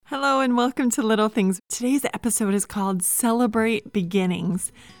and welcome to Little Things. Today's episode is called Celebrate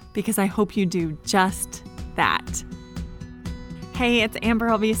Beginnings, because I hope you do just that. Hey, it's Amber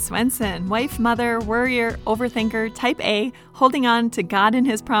Elby Swenson, wife, mother, worrier, overthinker, type A, holding on to God and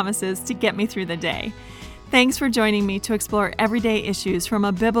His promises to get me through the day. Thanks for joining me to explore everyday issues from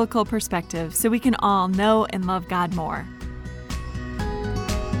a biblical perspective so we can all know and love God more.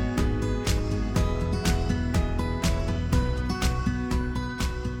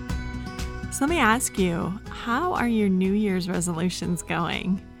 So let me ask you, how are your New Year's resolutions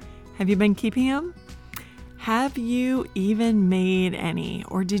going? Have you been keeping them? Have you even made any?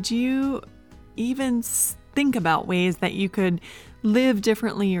 Or did you even think about ways that you could live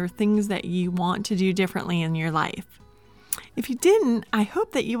differently or things that you want to do differently in your life? If you didn't, I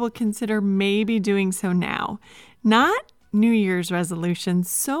hope that you will consider maybe doing so now. Not New Year's resolutions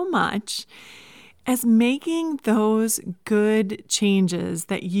so much as making those good changes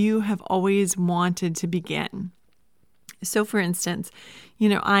that you have always wanted to begin. So for instance,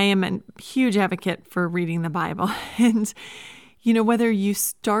 I am a huge advocate for reading the Bible. And, whether you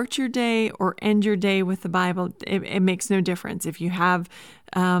start your day or end your day with the Bible, it makes no difference. If you have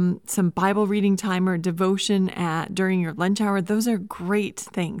some Bible reading time or devotion during your lunch hour, those are great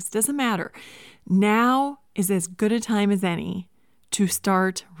things. Doesn't matter. Now is as good a time as any to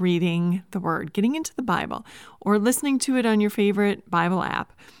start reading the Word, getting into the Bible, or listening to it on your favorite Bible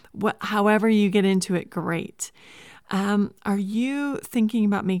app. However you get into it, great. Are you thinking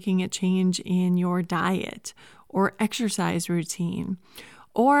about making a change in your diet or exercise routine?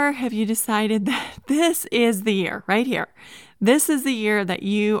 Or have you decided that this is the year, right here? This is the year that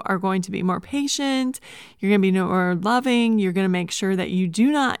you are going to be more patient, you're going to be more loving, you're going to make sure that you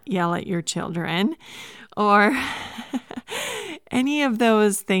do not yell at your children, or any of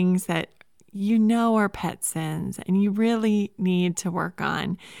those things that are pet sins and you really need to work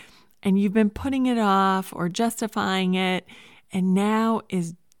on. And you've been putting it off or justifying it, and now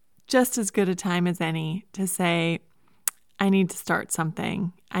is just as good a time as any to say, I need to start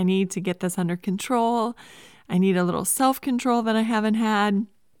something. I need to get this under control. I need a little self-control that I haven't had.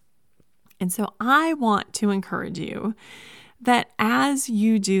 And so I want to encourage you that as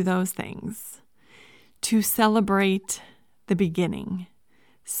you do those things, to celebrate the beginning.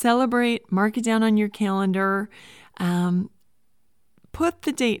 Celebrate, mark it down on your calendar, put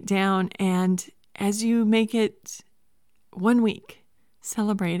the date down, and as you make it 1 week,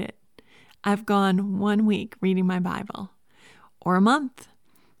 celebrate it. I've gone 1 week reading my Bible, or a month,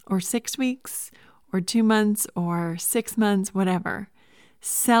 or 6 weeks, or 2 months, or 6 months, whatever.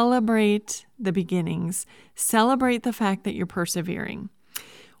 Celebrate the beginnings. Celebrate the fact that you're persevering.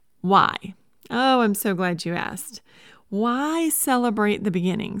 Why? Oh, I'm so glad you asked. Why celebrate the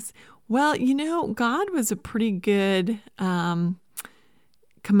beginnings? Well, God was a pretty good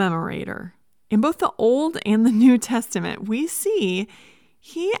commemorator. In both the Old and the New Testament, we see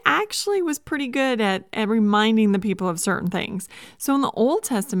he actually was pretty good at reminding the people of certain things. So in the Old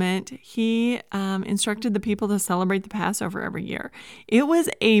Testament, he instructed the people to celebrate the Passover every year. It was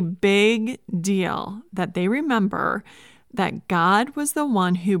a big deal that they remember that God was the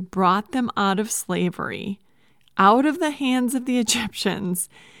one who brought them out of slavery, out of the hands of the Egyptians,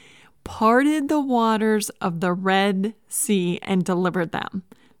 parted the waters of the Red Sea and delivered them.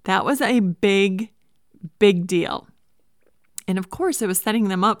 That was a big, big deal. And of course, it was setting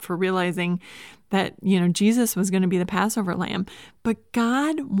them up for realizing that, Jesus was going to be the Passover lamb. But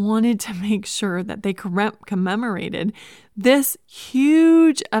God wanted to make sure that they commemorated this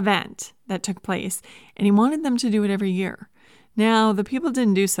huge event that took place. And he wanted them to do it every year. Now, the people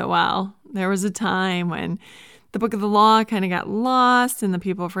didn't do so well. There was a time when the book of the law kind of got lost and the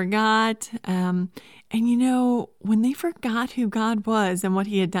people forgot. And when they forgot who God was and what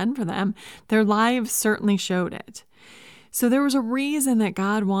he had done for them, their lives certainly showed it. So there was a reason that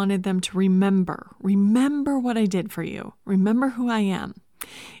God wanted them to remember what I did for you. Remember who I am.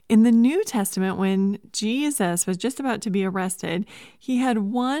 In the New Testament, when Jesus was just about to be arrested, he had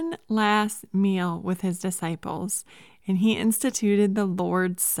one last meal with his disciples, and he instituted the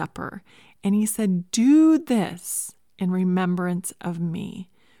Lord's Supper. And he said, do this in remembrance of me.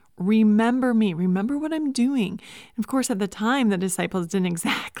 Remember me. Remember what I'm doing. And of course, at the time, the disciples didn't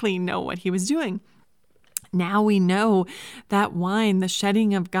exactly know what he was doing. Now we know that wine, the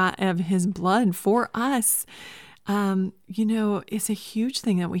shedding of God, of his blood for us, it's a huge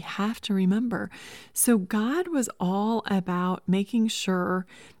thing that we have to remember. So God was all about making sure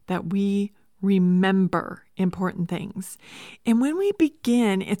that we remember important things. And when we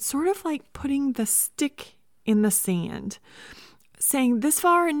begin, it's sort of like putting the stick in the sand, saying this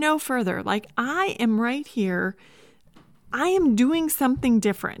far and no further. Like, I am right here. I am doing something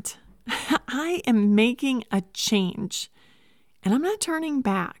different. I am making a change and I'm not turning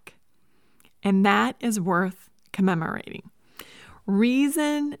back. And that is worth commemorating.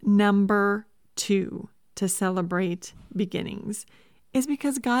 Reason number 2 to celebrate beginnings is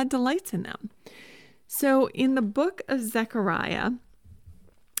because God delights in them. So in the book of Zechariah,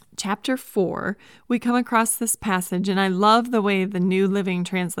 chapter 4, we come across this passage, and I love the way the New Living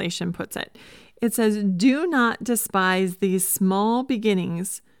Translation puts it. It says, "Do not despise these small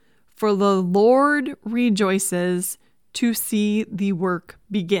beginnings, for the Lord rejoices to see the work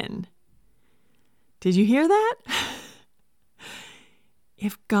begin." Did you hear that?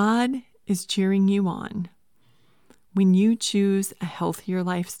 If God is cheering you on, when you choose a healthier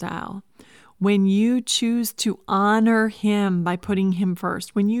lifestyle, when you choose to honor Him by putting Him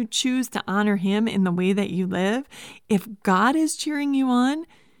first, when you choose to honor Him in the way that you live, if God is cheering you on,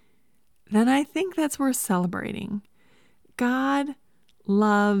 then I think that's worth celebrating. God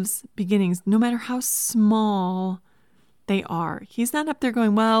loves beginnings, no matter how small they are. He's not up there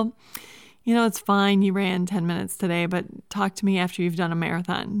going, well, you know, it's fine, you ran 10 minutes today, but talk to me after you've done a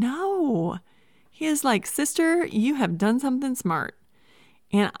marathon. No, He is like, sister, you have done something smart.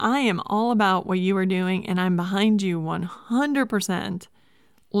 And I am all about what you are doing, and I'm behind you 100%.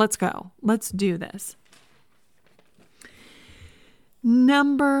 Let's go. Let's do this.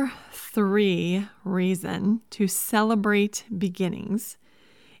 Number 3 reason to celebrate beginnings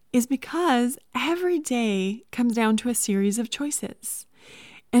is because every day comes down to a series of choices.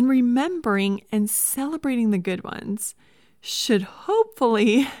 And remembering and celebrating the good ones should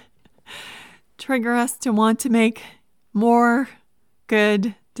hopefully trigger us to want to make more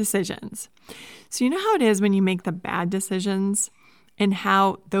good decisions. So you know how it is when you make the bad decisions and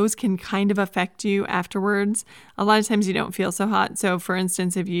how those can kind of affect you afterwards? A lot of times you don't feel so hot. So for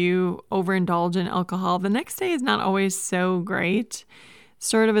instance, if you overindulge in alcohol, the next day is not always so great,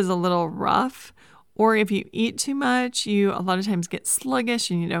 sort of is a little rough. Or if you eat too much, you a lot of times get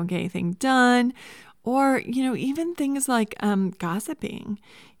sluggish and you don't get anything done. Or, even things like gossiping.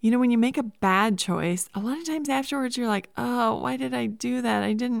 When you make a bad choice, a lot of times afterwards you're like, oh, why did I do that?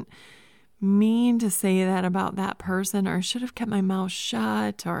 I didn't mean to say that about that person, or I should have kept my mouth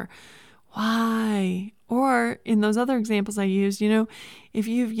shut, or why? Or in those other examples I used, if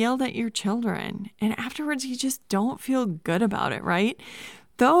you've yelled at your children and afterwards you just don't feel good about it, right?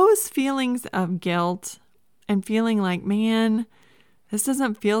 Those feelings of guilt and feeling like, man, this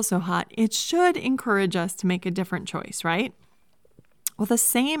doesn't feel so hot, it should encourage us to make a different choice, right? Well, the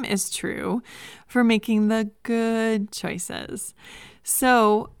same is true for making the good choices.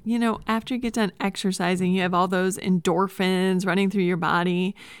 So, after you get done exercising, you have all those endorphins running through your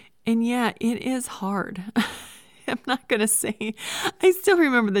body. And yeah, it is hard. I'm not going to say, I still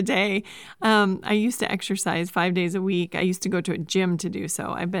remember the day. I used to exercise 5 days a week. I used to go to a gym to do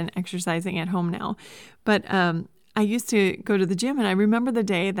so. I've been exercising at home now. But I used to go to the gym, and I remember the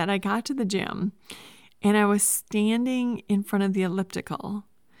day that I got to the gym and I was standing in front of the elliptical,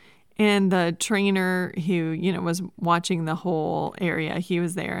 and the trainer who, was watching the whole area, he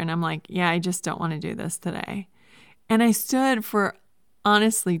was there. And I'm like, yeah, I just don't want to do this today. And I stood for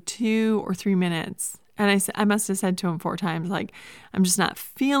honestly 2 or 3 minutes. And I must have said to him 4 times, like, I'm just not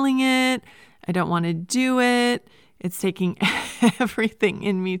feeling it. I don't want to do it. It's taking everything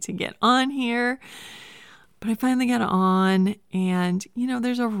in me to get on here. But I finally got on, and,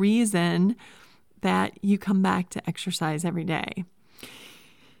 there's a reason that you come back to exercise every day.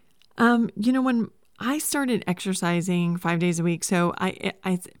 When I started exercising 5 days a week, so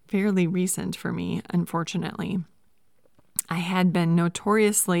it's fairly recent for me, unfortunately. I had been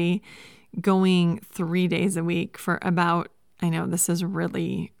notoriously going 3 days a week for about, I know this is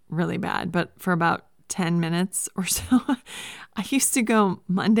really, really bad, but for about 10 minutes or so. I used to go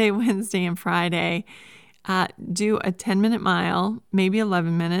Monday, Wednesday, and Friday, do a 10-minute mile, maybe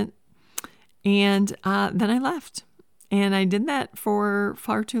 11 minute, and then I left. And I did that for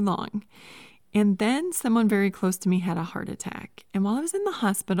far too long. And then someone very close to me had a heart attack. And while I was in the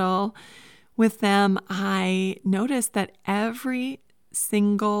hospital with them, I noticed that every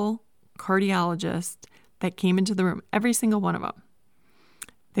single cardiologist that came into the room, every single one of them,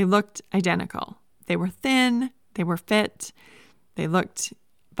 they looked identical. They were thin, they were fit, they looked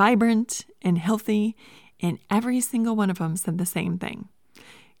vibrant and healthy, and every single one of them said the same thing.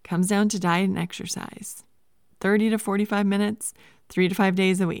 Comes down to diet and exercise. 30 to 45 minutes, 3 to 5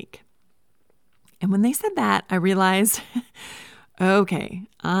 days a week. And when they said that, I realized, okay,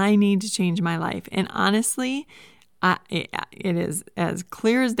 I need to change my life. And honestly, it is as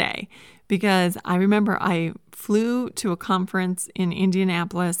clear as day, because I remember I flew to a conference in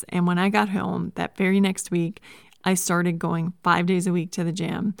Indianapolis, and when I got home that very next week, I started going 5 days a week to the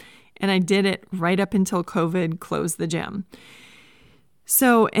gym, and I did it right up until COVID closed the gym.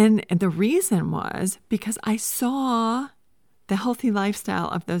 So, and the reason was because I saw the healthy lifestyle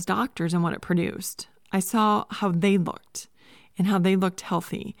of those doctors and what it produced. I saw how they looked and how they looked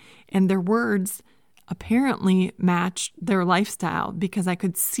healthy, and their words apparently matched their lifestyle because I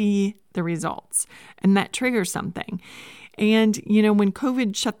could see the results, and that triggers something. And, when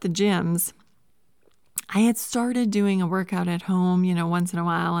COVID shut the gyms, I had started doing a workout at home, once in a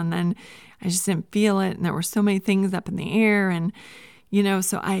while, and then I just didn't feel it. And there were so many things up in the air. And,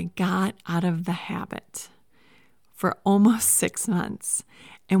 so I got out of the habit for almost 6 months.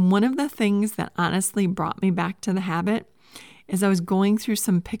 And one of the things that honestly brought me back to the habit is I was going through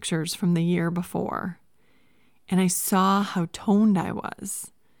some pictures from the year before, and I saw how toned I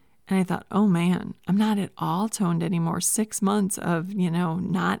was. And I thought, oh man, I'm not at all toned anymore. 6 months of,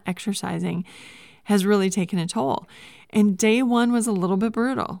 not exercising has really taken a toll. And day one was a little bit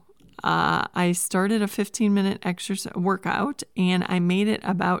brutal. I started a 15-minute exercise workout, and I made it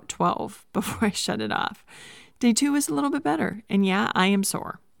about 12 before I shut it off. Day two was a little bit better. And yeah, I am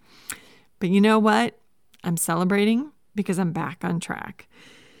sore. But you know what? I'm celebrating because I'm back on track.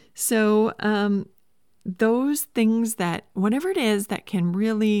 So those things that, whatever it is that can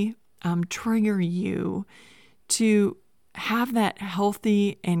really trigger you to have that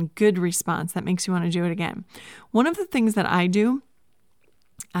healthy and good response that makes you want to do it again. One of the things that I do,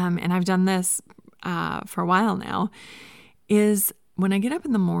 and I've done this for a while now, is when I get up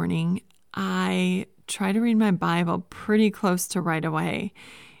in the morning, I try to read my Bible pretty close to right away.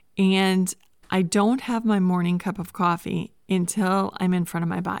 And I don't have my morning cup of coffee until I'm in front of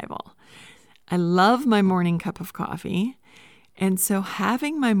my Bible. I love my morning cup of coffee. And so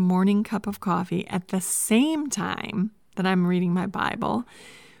having my morning cup of coffee at the same time that I'm reading my Bible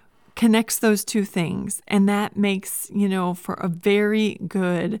connects those two things. And that makes, for a very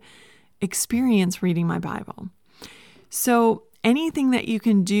good experience reading my Bible. So anything that you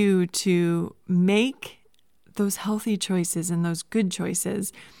can do to make those healthy choices and those good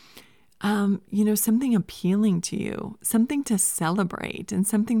choices, something appealing to you, something to celebrate, and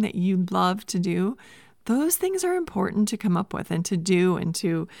something that you love to do, those things are important to come up with and to do and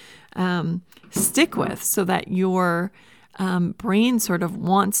to stick with so that your brain sort of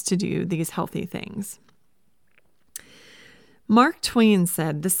wants to do these healthy things. Mark Twain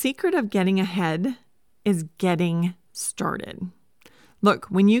said, "The secret of getting ahead is getting started." Look,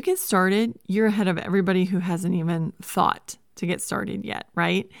 when you get started, you're ahead of everybody who hasn't even thought to get started yet,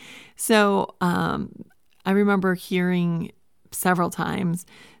 right? So I remember hearing several times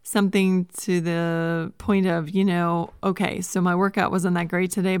something to the point of, okay, so my workout wasn't that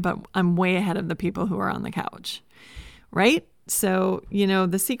great today, but I'm way ahead of the people who are on the couch, right? So,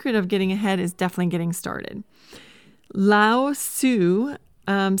 the secret of getting ahead is definitely getting started. Lao Tzu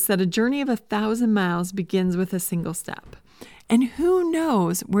said, "A journey of 1,000 miles begins with a single step." And who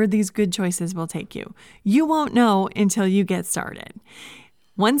knows where these good choices will take you? You won't know until you get started.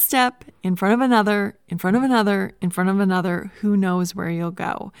 One step in front of another, in front of another, in front of another, who knows where you'll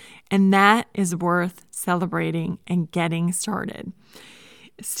go? And that is worth celebrating and getting started.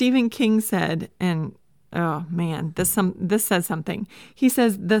 Stephen King said, and oh man, this says something. He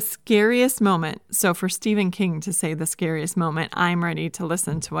says, the scariest moment. So for Stephen King to say the scariest moment, I'm ready to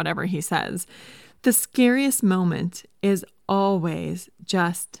listen to whatever he says. The scariest moment is always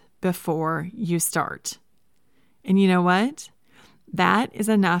just before you start. And you know what? That is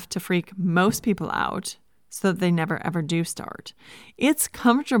enough to freak most people out so that they never ever do start. It's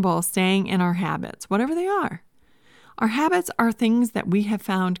comfortable staying in our habits, whatever they are. Our habits are things that we have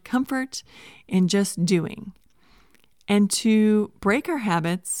found comfort in just doing. And to break our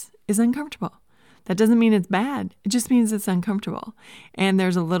habits is uncomfortable. That doesn't mean it's bad. It just means it's uncomfortable. And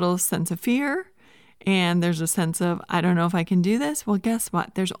there's a little sense of fear. And there's a sense of, I don't know if I can do this. Well, guess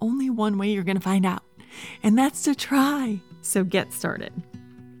what? There's only one way you're going to find out. And that's to try. So get started.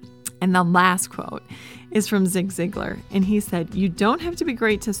 And the last quote is from Zig Ziglar. And he said, "You don't have to be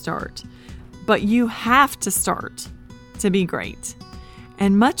great to start, but you have to start to be great."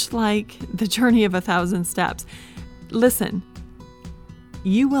 And much like the journey of 1,000 steps, listen,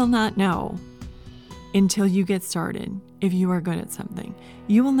 you will not know until you get started if you are good at something.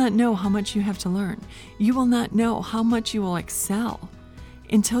 You will not know how much you have to learn. You will not know how much you will excel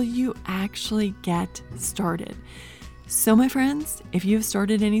until you actually get started. So my friends, if you've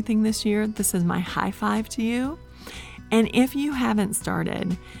started anything this year, this is my high five to you. And if you haven't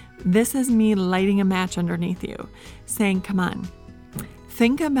started, this is me lighting a match underneath you, saying, come on,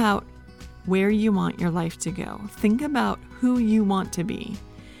 think about where you want your life to go. Think about who you want to be.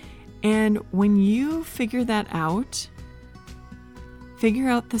 And when you figure that out, figure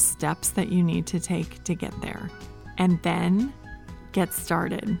out the steps that you need to take to get there, and then get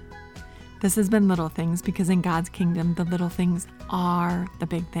started. This has been Little Things, because in God's kingdom, the little things are the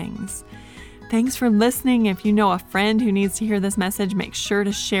big things. Thanks for listening. If you know a friend who needs to hear this message, make sure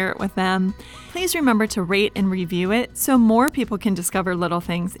to share it with them. Please remember to rate and review it so more people can discover Little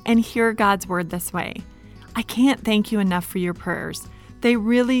Things and hear God's word this way. I can't thank you enough for your prayers. They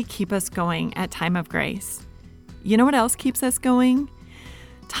really keep us going at Time of Grace. You know what else keeps us going?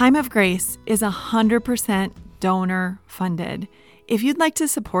 Time of Grace is 100% donor funded. If you'd like to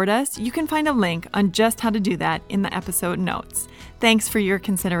support us, you can find a link on just how to do that in the episode notes. Thanks for your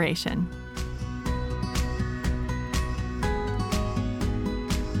consideration.